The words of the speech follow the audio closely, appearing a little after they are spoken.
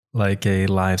Like a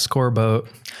live scoreboat.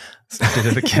 Did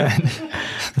it again.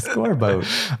 A scoreboat.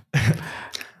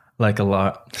 Like a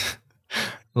lot.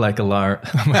 Like a lar.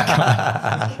 Oh my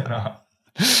God.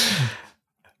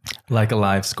 Like a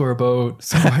live scoreboat.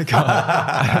 Oh my God.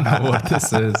 I don't know what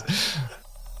this is.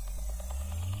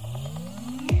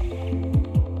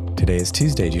 Today is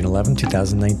Tuesday, June 11,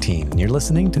 2019, and you're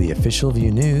listening to the official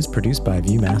Vue News produced by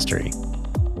Vue Mastery.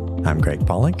 I'm Greg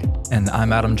Pollock. And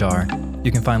I'm Adam Jar.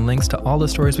 You can find links to all the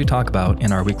stories we talk about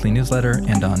in our weekly newsletter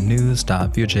and on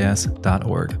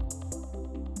news.vuejs.org.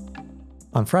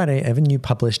 On Friday, Evan Yu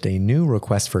published a new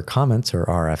request for comments, or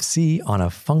RFC, on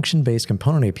a function-based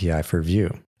component API for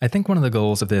Vue. I think one of the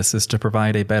goals of this is to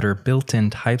provide a better built-in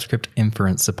TypeScript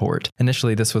inference support.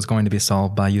 Initially, this was going to be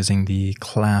solved by using the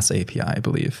class API, I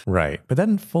believe. Right, but that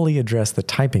didn't fully address the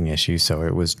typing issue, so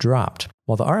it was dropped.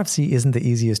 While the RFC isn't the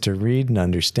easiest to read and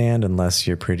understand unless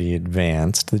you're pretty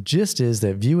advanced, the gist is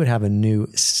that Vue would have a new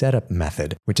setup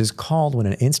method, which is called when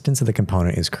an instance of the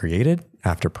component is created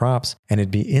after props, and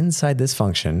it'd be inside this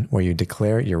function where you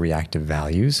declare your reactive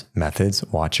values, methods,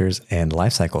 watchers, and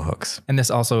lifecycle hooks. And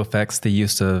this also affects the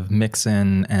use of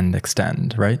mixin and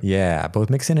extend, right? Yeah,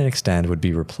 both mixin and extend would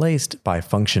be replaced by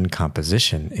function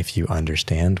composition, if you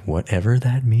understand whatever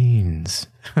that means.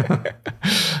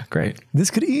 Great.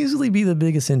 This could easily be the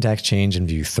biggest syntax change in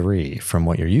Vue 3 from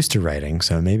what you're used to writing,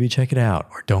 so maybe check it out,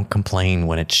 or don't complain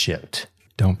when it's shipped.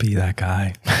 Don't be that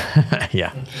guy.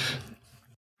 Yeah.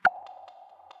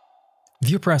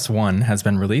 VuePress 1 has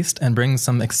been released and brings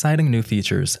some exciting new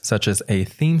features, such as a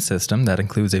theme system that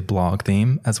includes a blog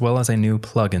theme, as well as a new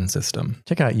plugin system.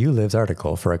 Check out YouLive's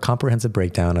article for a comprehensive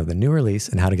breakdown of the new release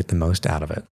and how to get the most out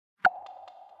of it.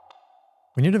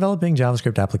 When you're developing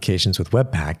JavaScript applications with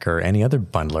Webpack or any other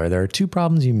bundler, there are two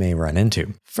problems you may run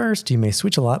into. First, you may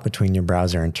switch a lot between your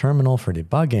browser and terminal for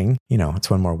debugging. It's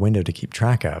one more window to keep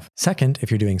track of. Second,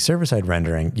 if you're doing server-side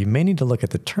rendering, you may need to look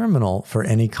at the terminal for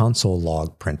any console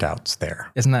log printouts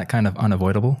there. Isn't that kind of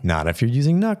unavoidable? Not if you're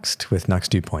using Nuxt with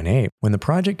Nuxt 2.8. When the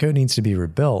project code needs to be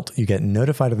rebuilt, you get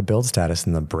notified of the build status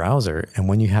in the browser, and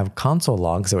when you have console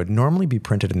logs that would normally be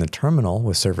printed in the terminal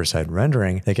with server-side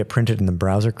rendering, they get printed in the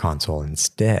browser console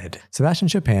instead. Sebastian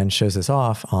Chopin shows this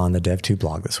off on the Dev2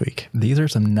 blog this week. These are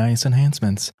some nice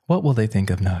enhancements. What will they think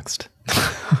of Nuxt?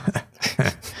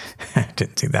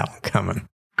 Didn't see that one coming.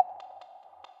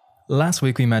 Last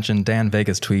week we mentioned Dan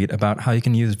Vega's tweet about how you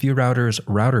can use Vue Router's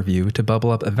Router View to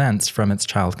bubble up events from its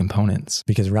child components.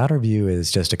 Because Router View is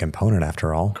just a component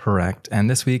after all. Correct. And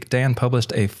this week Dan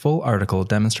published a full article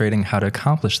demonstrating how to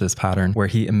accomplish this pattern, where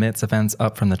he emits events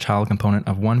up from the child component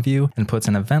of one view and puts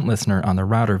an event listener on the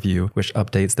router view, which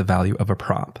updates the value of a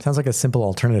prop. Sounds like a simple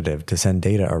alternative to send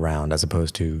data around as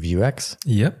opposed to Vuex.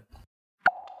 Yep.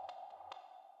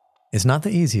 It's not the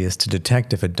easiest to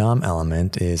detect if a DOM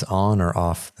element is on or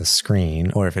off the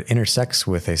screen, or if it intersects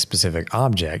with a specific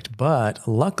object, but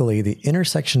luckily the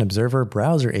Intersection Observer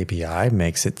Browser API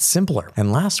makes it simpler.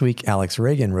 And last week, Alex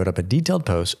Reagan wrote up a detailed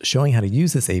post showing how to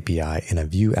use this API in a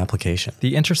Vue application.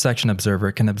 The Intersection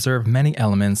Observer can observe many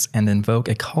elements and invoke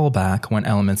a callback when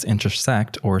elements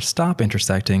intersect or stop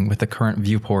intersecting with the current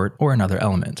viewport or another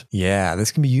element. Yeah,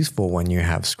 this can be useful when you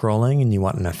have scrolling and you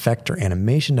want an effect or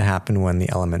animation to happen when the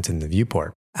element's in the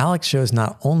viewport. Alex shows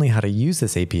not only how to use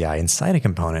this API inside a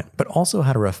component, but also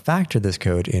how to refactor this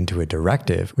code into a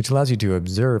directive, which allows you to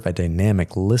observe a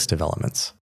dynamic list of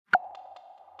elements.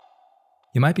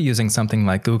 You might be using something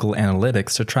like Google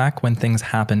Analytics to track when things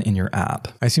happen in your app.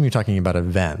 I assume you're talking about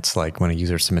events, like when a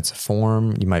user submits a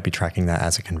form, you might be tracking that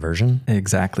as a conversion.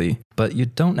 Exactly. But you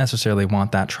don't necessarily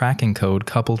want that tracking code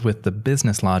coupled with the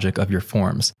business logic of your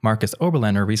forms. Marcus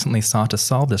Oberländer recently sought to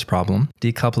solve this problem,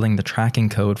 decoupling the tracking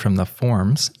code from the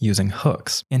forms using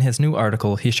hooks. In his new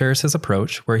article, he shares his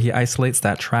approach where he isolates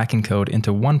that tracking code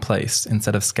into one place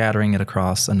instead of scattering it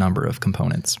across a number of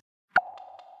components.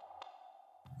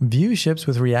 Vue ships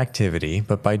with reactivity,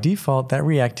 but by default, that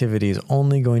reactivity is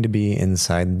only going to be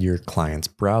inside your client's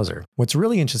browser. What's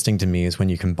really interesting to me is when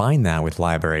you combine that with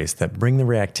libraries that bring the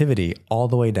reactivity all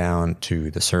the way down to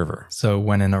the server. So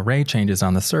when an array changes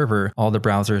on the server, all the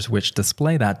browsers which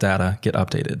display that data get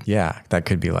updated. Yeah, that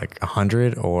could be like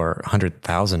 100 or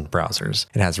 100,000 browsers.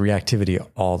 It has reactivity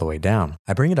all the way down.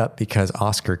 I bring it up because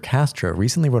Oscar Castro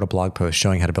recently wrote a blog post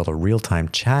showing how to build a real-time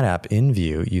chat app in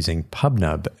Vue using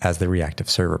PubNub as the reactive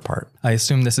server part. I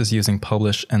assume this is using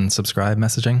publish and subscribe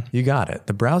messaging? You got it.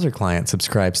 The browser client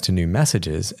subscribes to new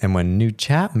messages, and when new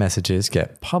chat messages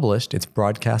get published, it's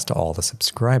broadcast to all the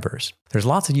subscribers. There's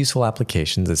lots of useful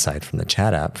applications aside from the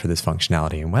chat app for this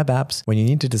functionality in web apps when you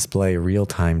need to display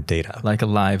real-time data. Like a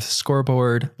live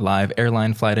scoreboard, live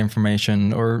airline flight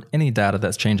information, or any data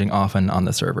that's changing often on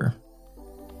the server.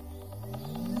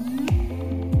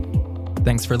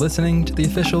 Thanks for listening to the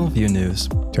official Vue News.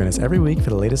 Join us every week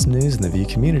for the latest news in the Vue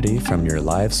community from your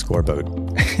live scoreboat.